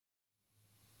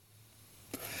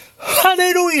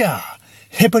Hallelujah!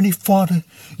 Heavenly Father,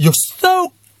 you're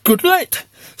so great,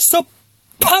 so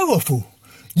powerful.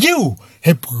 You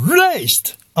have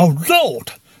raised our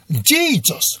Lord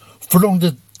Jesus from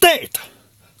the dead.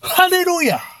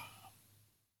 Hallelujah!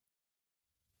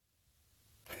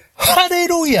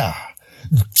 Hallelujah!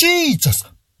 Jesus'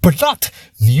 blood,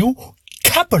 new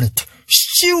covenant,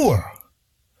 sure.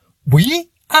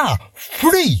 We are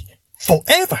free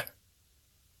forever.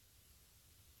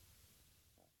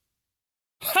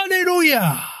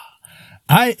 Hallelujah!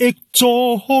 I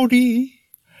exalt thee,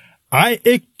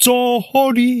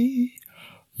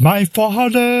 my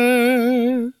Father.